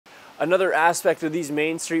Another aspect of these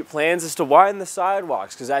Main Street plans is to widen the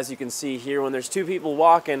sidewalks, because as you can see here, when there's two people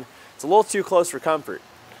walking, it's a little too close for comfort.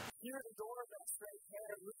 Here at the door of that straight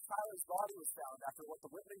care, Luke Tyler's body was found after what the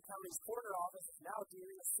Whitman County's coroner office is now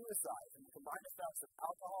deeming a suicide from the combined effects of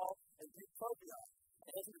alcohol and bupropion,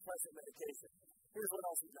 an antidepressant medication. Here's what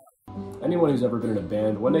else we got. Anyone who's ever been in a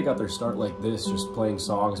band, one day got their start like this, just playing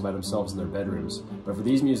songs by themselves in their bedrooms. But for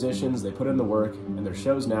these musicians, they put in the work, and their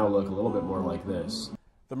shows now look a little bit more like this.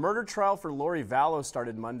 The murder trial for Lori Vallow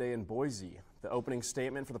started Monday in Boise. The opening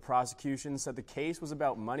statement for the prosecution said the case was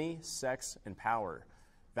about money, sex, and power.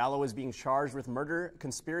 Vallow is being charged with murder,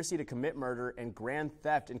 conspiracy to commit murder, and grand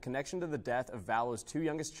theft in connection to the death of Vallow's two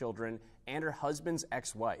youngest children and her husband's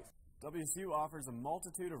ex-wife. WSU offers a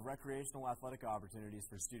multitude of recreational athletic opportunities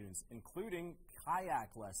for students, including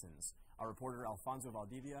kayak lessons. Our reporter Alfonso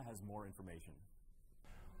Valdivia has more information.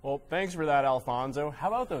 Well, thanks for that, Alfonso. How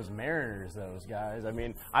about those Mariners, those guys? I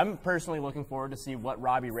mean, I'm personally looking forward to see what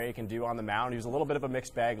Robbie Ray can do on the mound. He was a little bit of a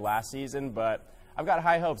mixed bag last season, but I've got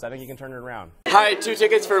high hopes. I think he can turn it around. Hi, 2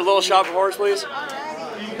 tickets for Little Shop of Horrors, please.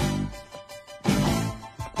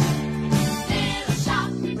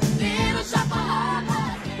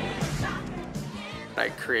 I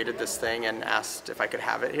created this thing and asked if I could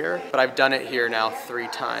have it here, but I've done it here now 3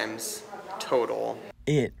 times total.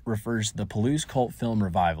 It refers to the Palouse Cult Film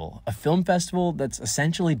Revival, a film festival that's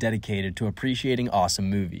essentially dedicated to appreciating awesome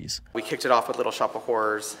movies. We kicked it off with Little Shop of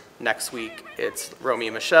Horrors. Next week, it's Romy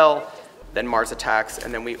and Michelle, then Mars Attacks,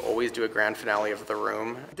 and then we always do a grand finale of The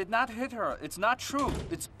Room. I did not hit her. It's not true.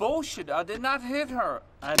 It's bullshit. I did not hit her.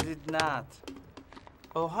 I did not.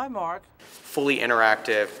 Oh, hi, Mark. Fully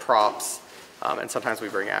interactive, props, and sometimes we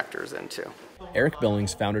bring actors in too. Eric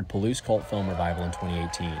Billings founded Palouse Cult Film Revival in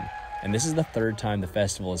 2018. And this is the 3rd time the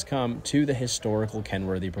festival has come to the historical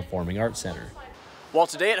Kenworthy Performing Arts Center. While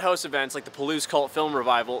today it hosts events like the Palouse Cult Film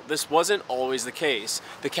Revival, this wasn't always the case.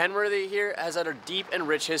 The Kenworthy here has had a deep and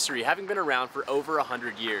rich history, having been around for over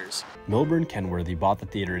 100 years. Milburn Kenworthy bought the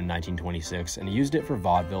theater in 1926 and used it for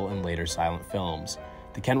vaudeville and later silent films.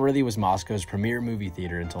 The Kenworthy was Moscow's premier movie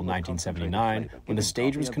theater until 1979, when the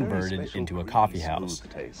stage was converted into a coffee house.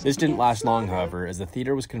 This didn't last long, however, as the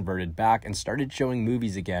theater was converted back and started showing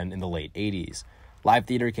movies again in the late 80s. Live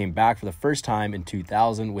theater came back for the first time in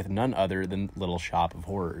 2000 with none other than Little Shop of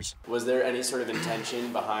Horrors. Was there any sort of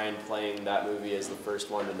intention behind playing that movie as the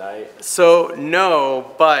first one tonight? So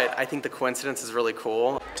no, but I think the coincidence is really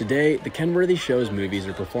cool. Today, the Kenworthy shows movies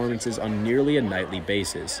or performances on nearly a nightly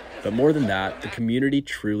basis. But more than that, the community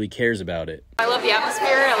truly cares about it. I love the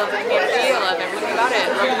atmosphere, I love the community, I love everything about it.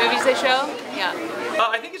 I love the movies they show, yeah.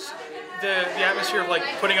 I think it's the atmosphere of like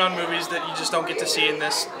putting on movies that you just don't get to see in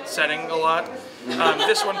this setting a lot.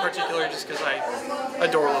 This one particular, just because I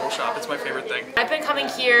adore Little Shop. It's my favorite thing. I've been coming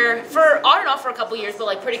here for on and off for a couple years, but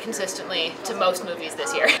like pretty consistently to most movies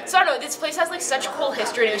this year. So I don't know, this place has like such cool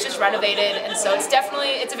history, and it was just renovated, and so it's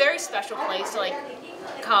a very special place to like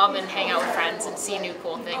come and hang out with friends and see new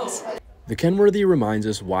cool things. The Kenworthy reminds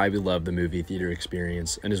us why we love the movie theater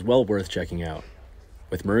experience and is well worth checking out.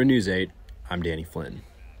 With Maroon News 8, I'm Danny Flynn.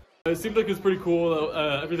 It seemed like it was pretty cool,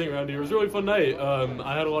 everything around here. It was a really fun night.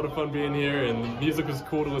 I had a lot of fun being here, and music was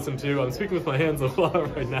cool to listen to. I'm speaking with my hands a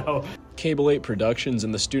lot right now. Cable 8 Productions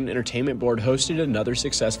and the Student Entertainment Board hosted another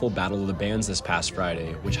successful Battle of the Bands this past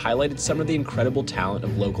Friday, which highlighted some of the incredible talent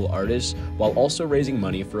of local artists while also raising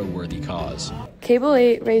money for a worthy cause. Cable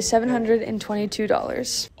 8 raised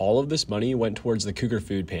 $722. All of this money went towards the Cougar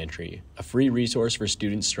Food Pantry, a free resource for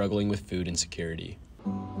students struggling with food insecurity.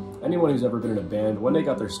 Anyone who's ever been in a band, one day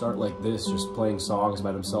got their start like this, just playing songs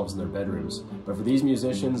by themselves in their bedrooms. But for these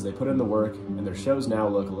musicians, they put in the work, and their shows now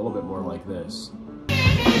look a little bit more like this.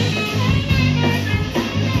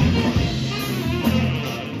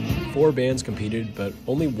 4 bands competed, but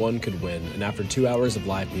only one could win, and after 2 hours of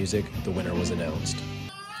live music, the winner was announced.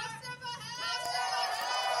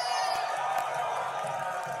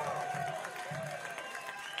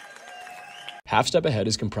 Half Step Ahead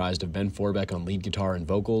is comprised of Ben Forbeck on lead guitar and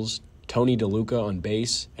vocals, Tony DeLuca on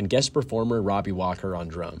bass, and guest performer Robbie Walker on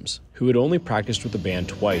drums, who had only practiced with the band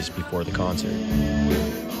twice before the concert.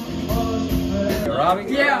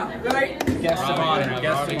 Robbie? Yeah, right. Guest of honor.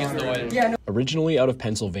 Yeah, no. Originally out of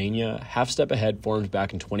Pennsylvania, Half Step Ahead formed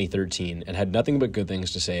back in 2013 and had nothing but good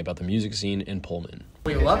things to say about the music scene in Pullman.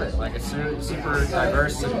 We love it. Like, it's super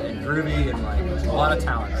diverse and groovy and like a lot of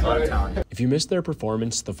talent. If you missed their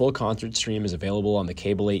performance, the full concert stream is available on the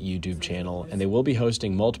Cable 8 YouTube channel, and they will be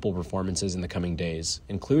hosting multiple performances in the coming days,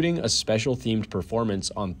 including a special themed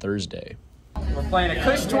performance on Thursday. We're playing a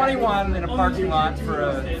Kush 21 in a parking lot for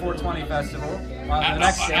a 420 festival. The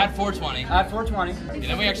next day. At 420. At 420. And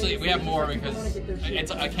then we have more because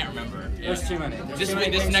I can't remember. There's too many.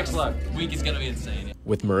 This next week is gonna be insane.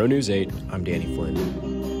 With Moro News 8, I'm Danny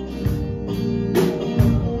Flynn.